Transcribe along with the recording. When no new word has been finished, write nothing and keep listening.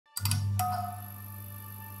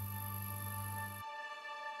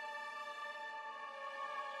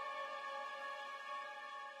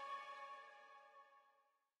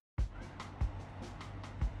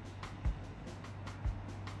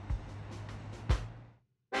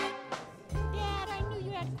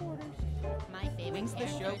When's the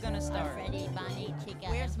show gonna start? Freddy, Vanny, Chica,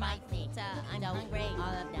 where's my pizza? I'm hungry.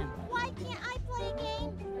 All of them. Why can't I play a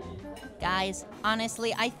game? Guys,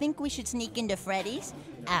 honestly, I think we should sneak into Freddy's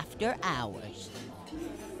after hours.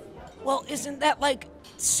 Well, isn't that, like,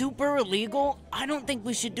 super illegal? I don't think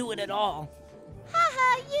we should do it at all.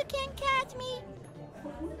 Haha, you can catch me.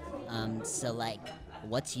 So like,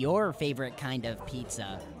 what's your favorite kind of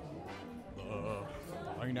pizza?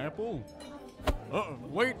 Pineapple?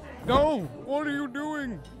 Wait, no! What are you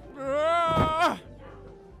doing? Ah!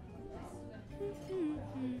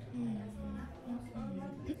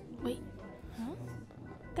 Wait, huh?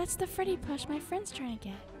 That's the Freddy plush my friend's trying to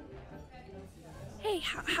get. Hey,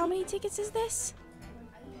 how many tickets is this?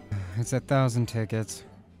 It's 1,000 tickets.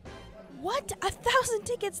 What? 1,000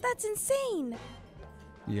 tickets? That's insane!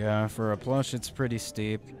 Yeah, for a plush, it's pretty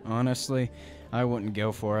steep. Honestly, I wouldn't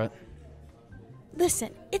go for it.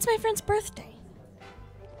 Listen, it's my friend's birthday.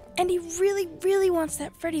 And he really, really wants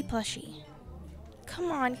that Freddy plushie.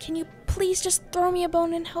 Come on, can you please just throw me a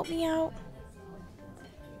bone and help me out?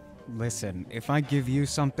 Listen, if I give you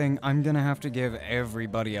something, I'm gonna have to give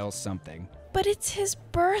everybody else something. But it's his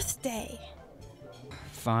birthday.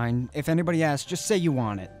 Fine. If anybody asks, just say you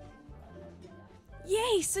want it.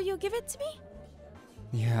 Yay, so you'll give it to me?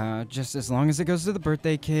 Yeah, just as long as it goes to the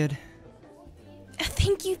birthday kid.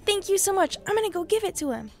 Thank you so much. I'm gonna go give it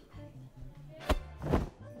to him.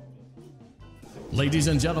 Ladies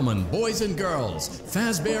and gentlemen, boys and girls,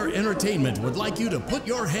 Fazbear Entertainment would like you to put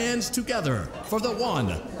your hands together for the one,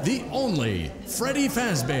 the only, Freddy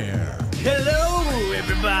Fazbear. Hello,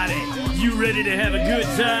 everybody. You ready to have a good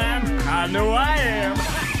time? I know I am.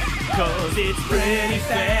 Cause it's Freddy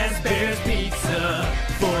Fazbear's Pizza.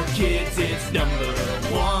 For kids, it's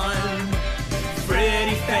 #1.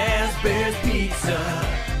 Freddy Fazbear's Pizza,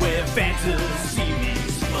 where fantasy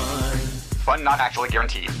meets fun. Fun not actually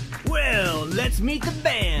guaranteed. Well, let's meet the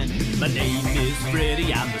band. My name is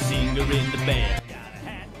Freddy, I'm the singer in the band.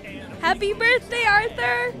 Happy birthday,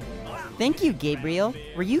 Arthur! Thank you, Gabriel.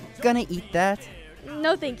 Were you gonna eat that?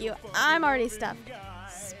 No, thank you. I'm already stuffed.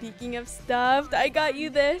 Speaking of stuffed, I got you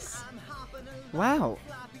this. Wow.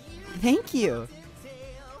 Thank you.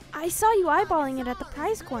 I saw you eyeballing it at the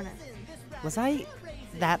prize corner. Was I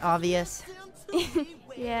that obvious?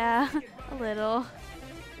 Yeah, a little.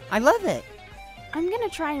 I love it. I'm gonna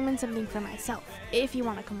try and win something for myself, if you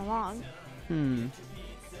want to come along.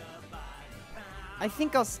 I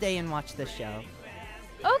think I'll stay and watch the show.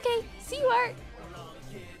 Okay, see you, Art.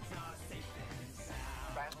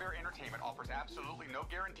 Fazbear Entertainment offers absolutely no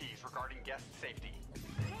guarantees regarding guest safety.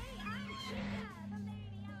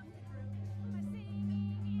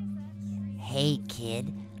 Hey,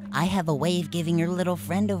 kid. I have a way of giving your little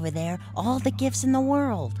friend over there all the gifts in the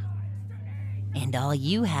world. And all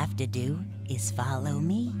you have to do is follow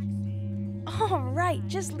me. All right,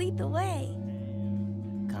 just lead the way.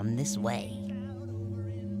 Come this way.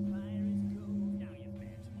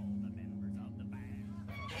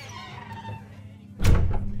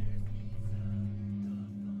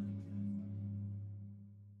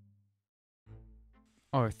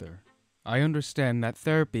 Arthur, I understand that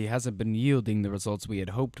therapy hasn't been yielding the results we had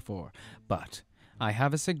hoped for, but I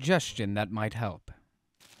have a suggestion that might help.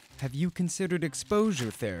 Have you considered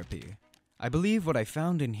exposure therapy? I believe what I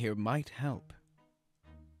found in here might help.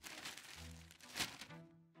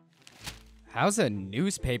 How's a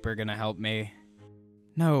newspaper gonna help me?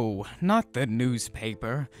 No, not the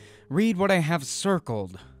newspaper. Read what I have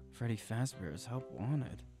circled. Freddy Fazbear's help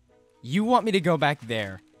wanted. You want me to go back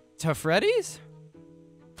there? To Freddy's?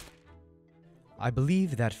 I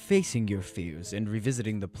believe that facing your fears and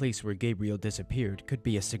revisiting the place where Gabriel disappeared could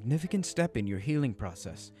be a significant step in your healing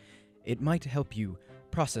process. It might help you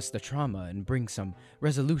process the trauma and bring some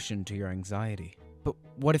resolution to your anxiety. But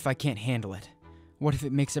what if I can't handle it? What if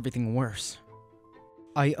it makes everything worse?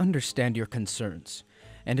 I understand your concerns,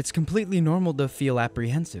 and it's completely normal to feel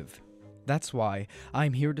apprehensive. That's why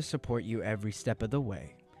I'm here to support you every step of the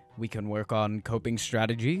way. We can work on coping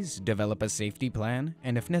strategies, develop a safety plan,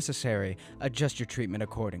 and if necessary, adjust your treatment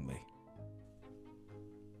accordingly.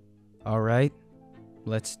 Alright,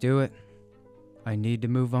 let's do it. I need to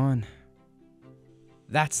move on.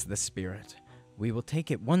 That's the spirit. We will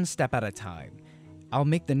take it one step at a time. I'll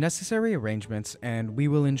make the necessary arrangements, and we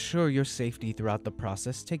will ensure your safety throughout the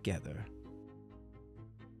process together.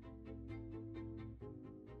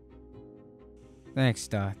 Thanks,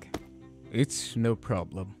 Doc. It's no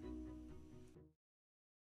problem.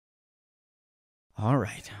 All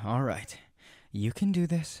right. You can do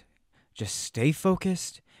this. Just stay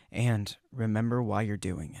focused and remember why you're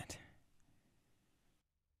doing it.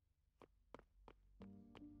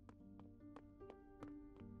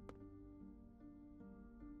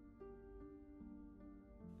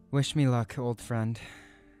 Wish me luck, old friend.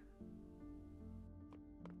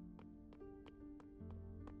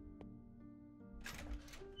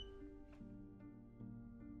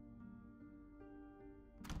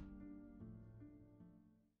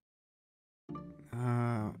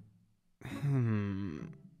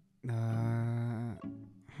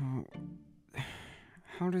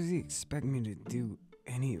 How does he expect me to do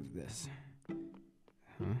any of this?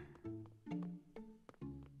 Huh?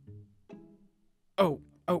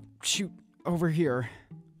 Oh, shoot, over here.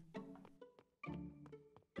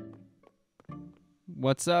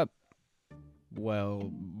 What's up?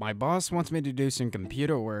 Well, my boss wants me to do some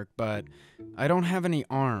computer work, but I don't have any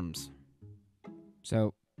arms.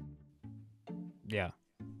 So, yeah.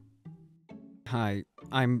 Hi,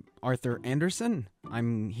 I'm Arthur Anderson.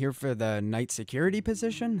 I'm here for the night security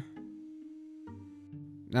position.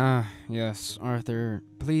 Yes, Arthur.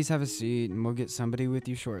 Please have a seat and we'll get somebody with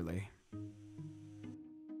you shortly.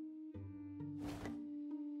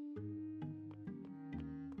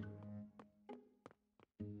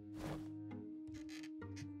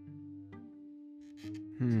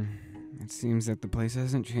 It seems that the place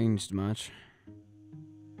hasn't changed much.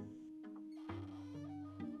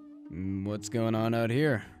 What's going on out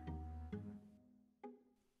here?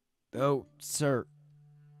 Oh, sir.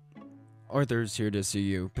 Arthur's here to see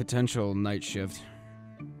you. Potential night shift.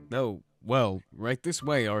 Oh, well, right this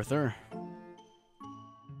way, Arthur.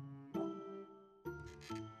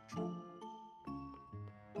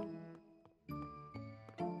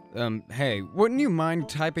 Hey, wouldn't you mind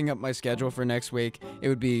typing up my schedule for next week? It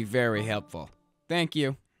would be very helpful. Thank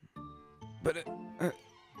you. But,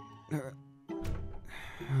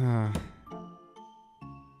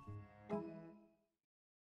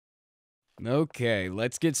 Okay,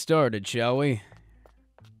 let's get started, shall we?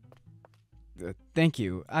 Thank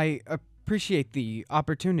you. I appreciate the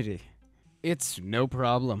opportunity. It's no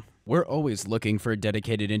problem. We're always looking for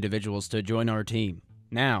dedicated individuals to join our team.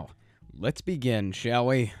 Now, let's begin, shall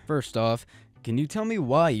we? First off, can you tell me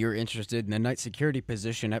why you're interested in a night security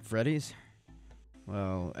position at Freddy's?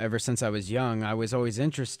 Well, ever since I was young, I was always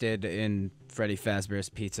interested in Freddy Fazbear's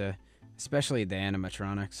Pizza, especially the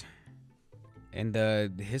animatronics. And the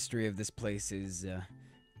history of this place is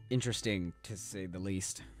interesting, to say the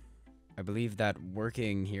least. I believe that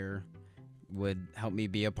working here would help me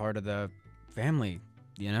be a part of the family,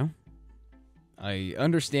 you know? I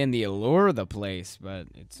understand the allure of the place, but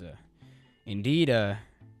it's indeed a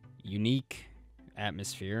unique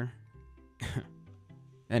atmosphere.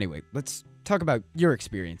 Anyway, let's talk about your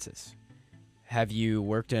experiences. Have you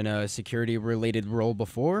worked in a security-related role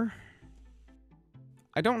before?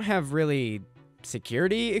 I don't have really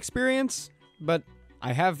security experience, but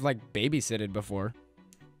I have, like, babysitted before.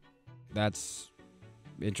 That's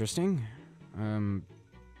interesting.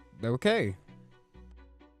 Okay.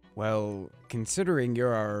 Well, considering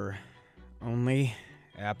you're our only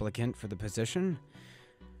applicant for the position,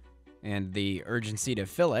 and the urgency to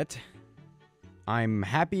fill it, I'm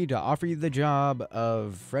happy to offer you the job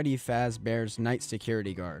of Freddy Fazbear's night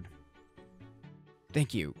security guard.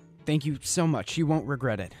 Thank you. Thank you so much. You won't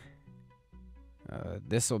regret it.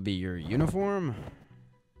 This'll be your uniform.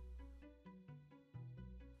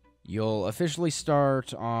 You'll officially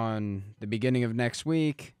start on the beginning of next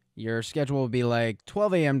week. Your schedule will be like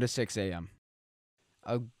 12 a.m. to 6 a.m.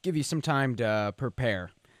 I'll give you some time to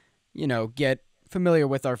prepare. You know, get familiar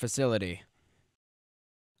with our facility.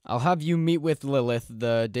 I'll have you meet with Lilith,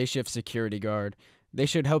 the day shift security guard. They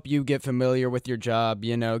should help you get familiar with your job,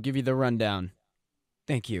 you know, give you the rundown.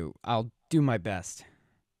 Thank you. I'll do my best.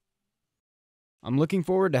 I'm looking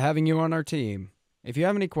forward to having you on our team. If you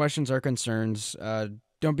have any questions or concerns,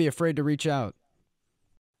 don't be afraid to reach out.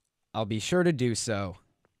 I'll be sure to do so.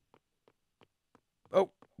 Oh,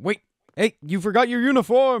 wait. Hey, you forgot your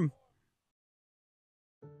uniform!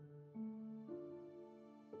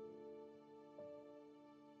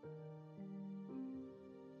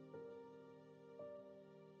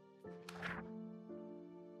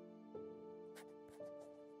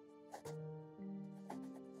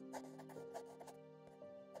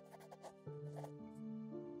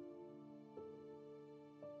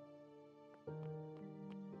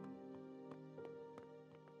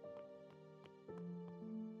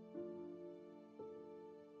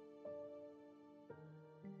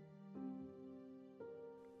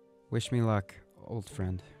 Wish me luck, old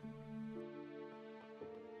friend.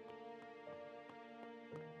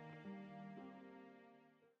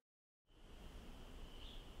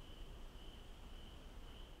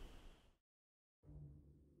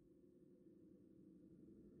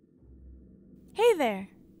 Hey there.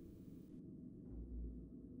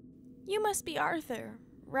 You must be Arthur,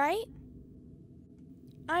 right?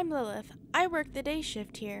 I'm Lilith. I work the day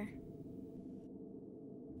shift here.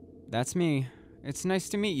 That's me. It's nice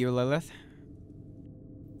to meet you, Lilith.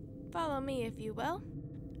 Follow me if you will.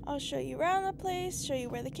 I'll show you around the place, show you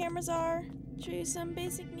where the cameras are, show you some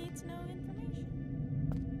basic need-to-know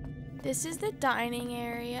information. This is the dining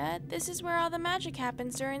area. This is where all the magic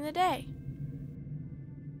happens during the day.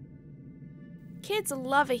 Kids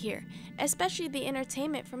love it here, especially the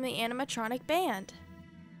entertainment from the animatronic band.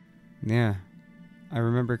 Yeah, I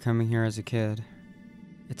remember coming here as a kid.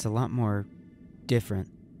 It's a lot more different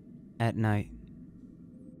at night.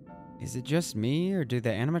 Is it just me, or do the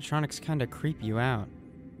animatronics kind of creep you out?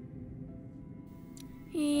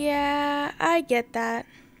 Yeah, I get that.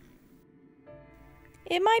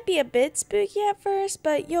 It might be a bit spooky at first,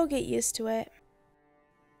 but you'll get used to it.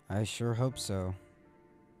 I sure hope so.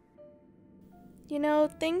 You know,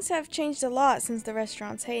 things have changed a lot since the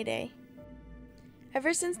restaurant's heyday.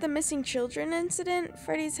 Ever since the missing children incident,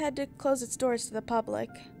 Freddy's had to close its doors to the public.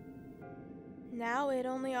 Now it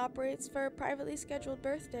only operates for privately scheduled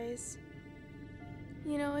birthdays.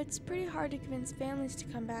 You know, it's pretty hard to convince families to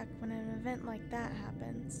come back when an event like that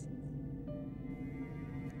happens.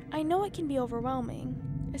 I know it can be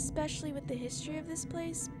overwhelming, especially with the history of this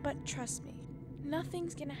place, but trust me,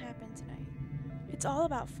 nothing's gonna happen tonight. It's all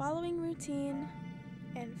about following routine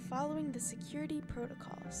and following the security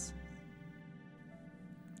protocols.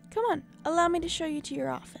 Come on, allow me to show you to your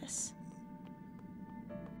office.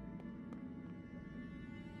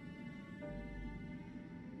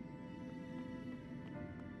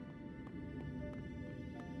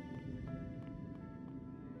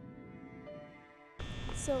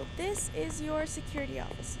 So this is your security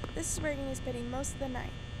office. This is where you're going to be spending most of the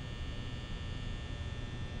night.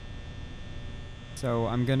 So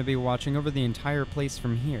I'm going to be watching over the entire place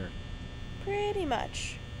from here. Pretty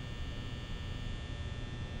much.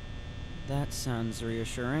 That sounds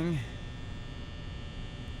reassuring.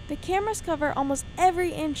 The cameras cover almost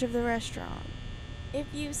every inch of the restaurant. If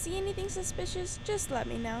you see anything suspicious, just let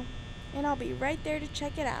me know, and I'll be right there to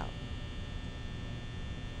check it out.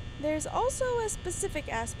 There's also a specific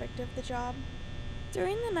aspect of the job.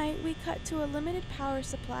 During the night, we cut to a limited power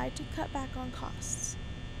supply to cut back on costs.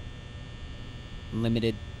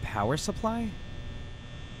 Limited power supply?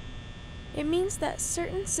 It means that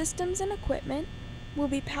certain systems and equipment will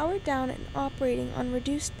be powered down and operating on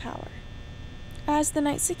reduced power. As the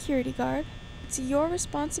night security guard, it's your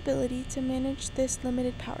responsibility to manage this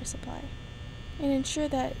limited power supply and ensure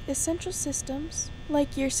that essential systems,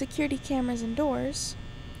 like your security cameras and doors,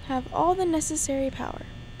 have all the necessary power.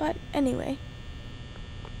 But anyway,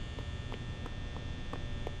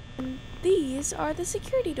 and these are the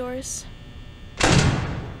security doors.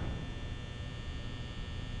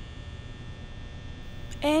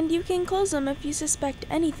 And you can close them if you suspect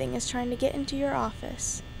anything is trying to get into your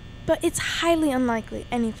office. But it's highly unlikely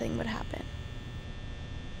anything would happen.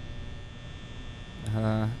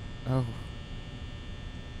 Oh.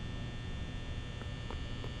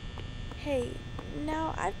 Hey,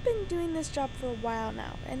 now I've been doing this job for a while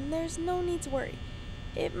now, and there's no need to worry.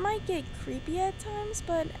 It might get creepy at times,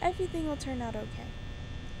 but everything will turn out okay.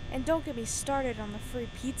 And don't get me started on the free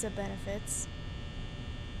pizza benefits.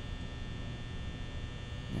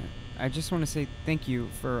 I just want to say thank you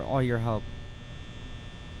for all your help.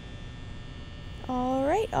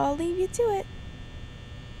 Alright, I'll leave you to it.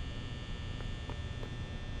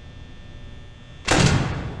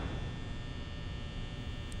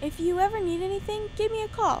 If you ever need anything, give me a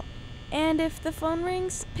call. And if the phone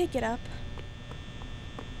rings, pick it up.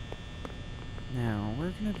 Now,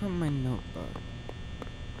 where can I put my notebook?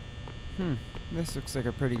 This looks like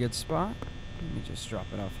a pretty good spot. Let me just drop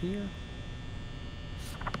it off here.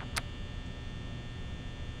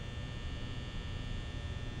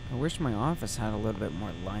 I wish my office had a little bit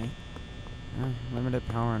more light. Limited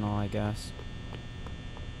power and all, I guess.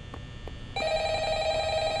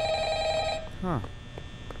 Huh.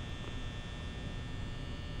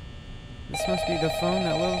 This must be the phone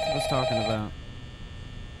that Lilith was talking about.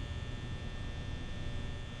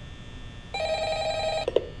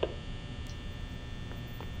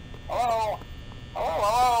 Hello?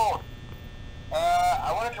 Hello?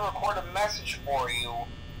 I wanted to record a message for you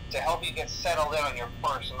to help you get settled in on your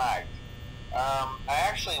first night. I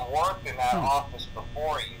actually worked in that office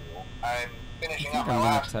before you. I'm finishing up my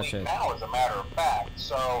last week now, as a matter of fact,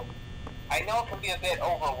 so I know it can be a bit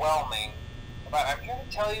overwhelming, but I'm here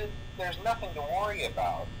to tell you there's nothing to worry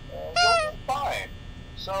about. You'll be fine.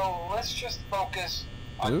 So let's just focus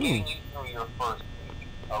on getting you through your first week,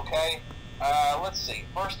 okay? Let's see.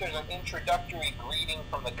 First, there's an introductory greeting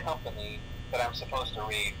from the company that I'm supposed to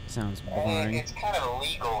read. Sounds boring. It's kind of a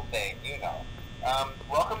legal thing, you know.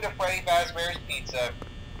 Welcome to Freddy Fazbear's Pizza,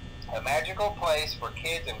 a magical place for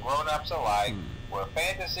kids and grown-ups alike, where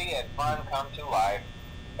fantasy and fun come to life.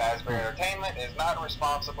 Fazbear Entertainment is not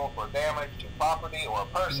responsible for damage to property or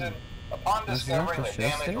person. Upon discovering that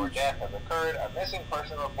damage or death has occurred, a missing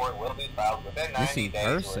person report will be filed within 90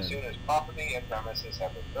 days or as soon as property and premises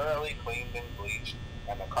have been thoroughly cleaned and bleached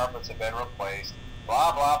and the carpets have been replaced.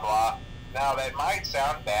 Blah, blah, blah. Now, that might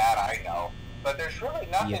sound bad, I know, but there's really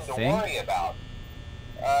nothing to worry about.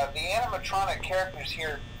 The animatronic characters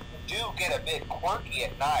here do get a bit quirky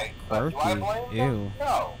at night, but do I blame them?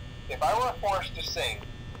 No. If I were forced to sing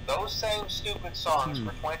those same stupid songs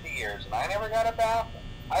for 20 years and I never got a bath,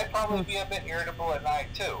 I'd probably be a bit irritable at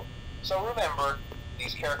night too. So remember,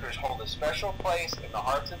 these characters hold a special place in the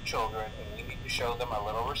hearts of children and we need to show them a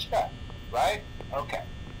little respect, right? Okay.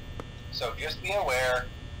 So just be aware,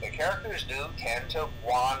 the characters do tend to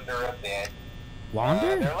wander a bit.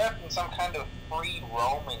 Wander? They're left in some kind of free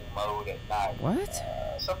roaming mode at night. What?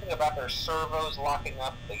 Something about their servos locking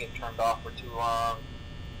up if they get turned off for too long.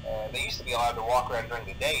 They used to be allowed to walk around during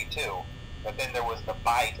the day too, but then there was the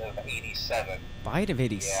bite of 87. Bite of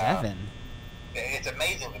 87? Yeah. It's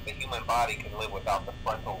amazing that the human body can live without the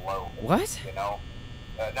frontal lobe. What? You know?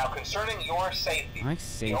 Now, concerning your safety,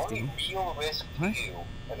 the only real risk to you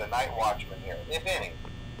as a night watchman here, if any,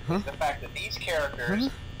 is the fact that these characters,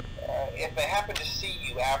 if they happen to see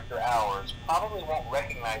you after hours, probably won't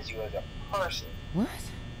recognize you as a person. What?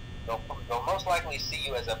 They'll most likely see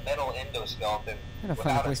you as a metal endoskeleton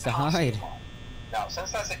without a place to hide. Now,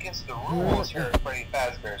 since that's against the rules here at Freddy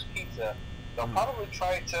Fazbear's Pizza, they'll probably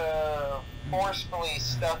try to forcefully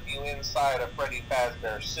stuff you inside a Freddy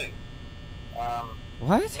Fazbear suit.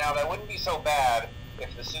 What? Now, that wouldn't be so bad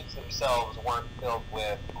if the suits themselves weren't filled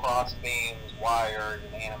with cross beams, wires,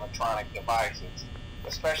 and animatronic devices,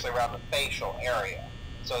 especially around the facial area.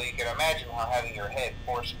 So you can imagine how having your head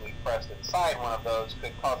forcibly pressed inside one of those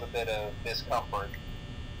could cause a bit of discomfort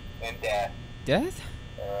and death. Death?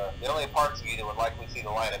 The only parts of you that would likely see the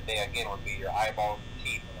light of day again would be your eyeballs and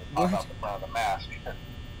teeth when they pop out the front of the mask.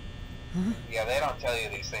 Yeah, they don't tell you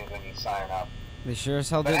these things when you sign up. They sure as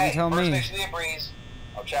hell But didn't hey, tell first me. station of the breeze.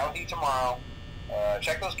 I'll chat with you tomorrow.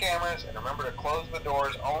 Check those cameras and remember to close the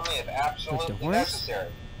doors only if absolutely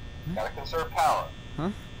necessary. Gotta conserve power.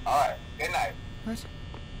 Huh? Alright, good night. What?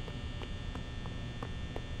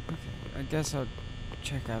 Okay, I guess I'll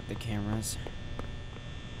check out the cameras.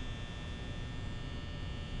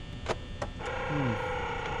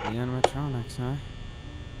 The animatronics, huh?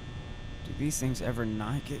 Do these things ever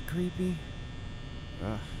not get creepy?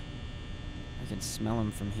 Ugh. I can smell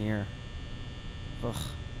them from here. Ugh.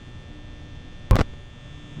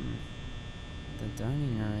 The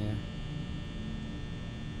dining area.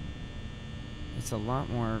 It's a lot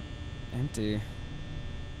more empty.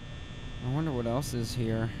 I wonder what else is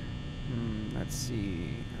here. Let's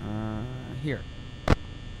see. Here.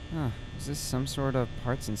 Huh, is this some sort of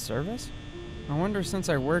parts and service? I wonder, since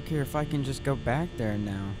I work here, if I can just go back there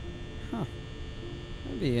now. Huh.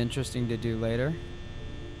 That'd be interesting to do later.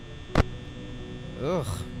 Ugh.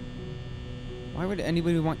 Why would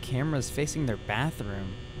anybody want cameras facing their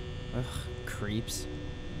bathroom? Ugh, creeps.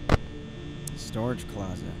 Storage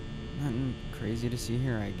closet. Nothing crazy to see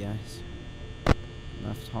here, I guess.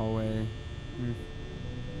 Left hallway.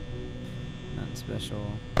 Nothing special.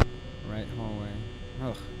 Right hallway.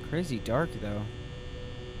 Ugh, crazy dark though.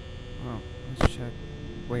 Oh, let's check.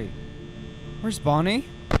 Wait. Where's Bonnie?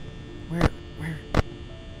 Where?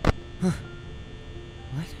 Huh.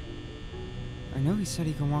 What? I know he said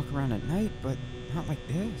he can walk around at night, but not like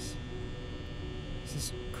this. This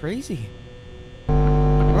is crazy.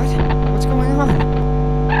 What? What's going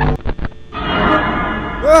on?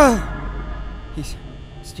 Ah! He's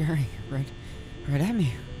staring right at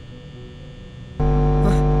me.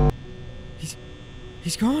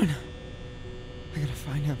 He's gone. I gotta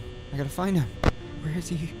find him. Where is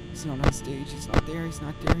he? He's not on stage. He's not there.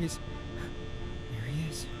 There he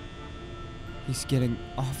is. He's getting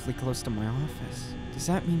awfully close to my office. Does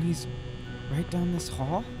that mean he's right down this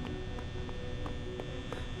hall?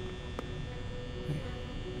 I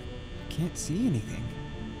can't see anything.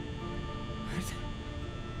 What?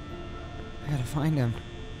 I gotta find him.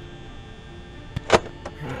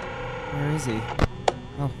 Where is he?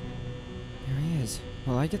 Oh, there he is.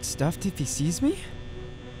 Will I get stuffed if he sees me?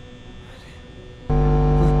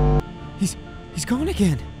 What? He's gone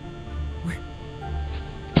again. Where?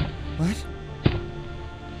 What?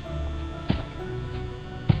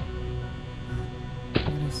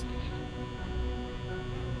 What is?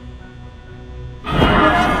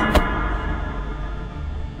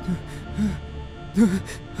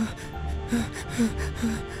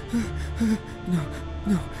 No.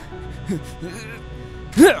 Is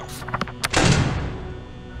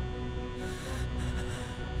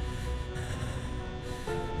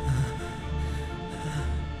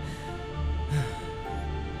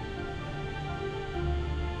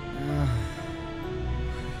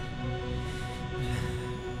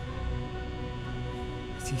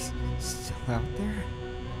he still out there?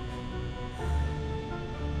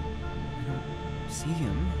 I don't see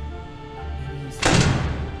him. Maybe he's...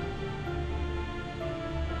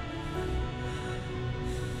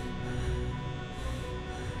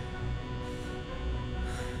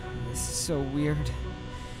 This is so weird. You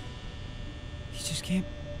just can't...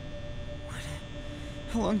 What?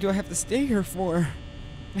 How long do I have to stay here for?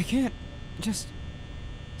 I can't just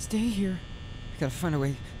stay here. I gotta find a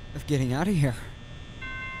way of getting out of here.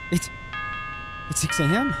 It's 6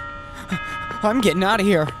 a.m. I'm getting out of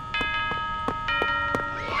here.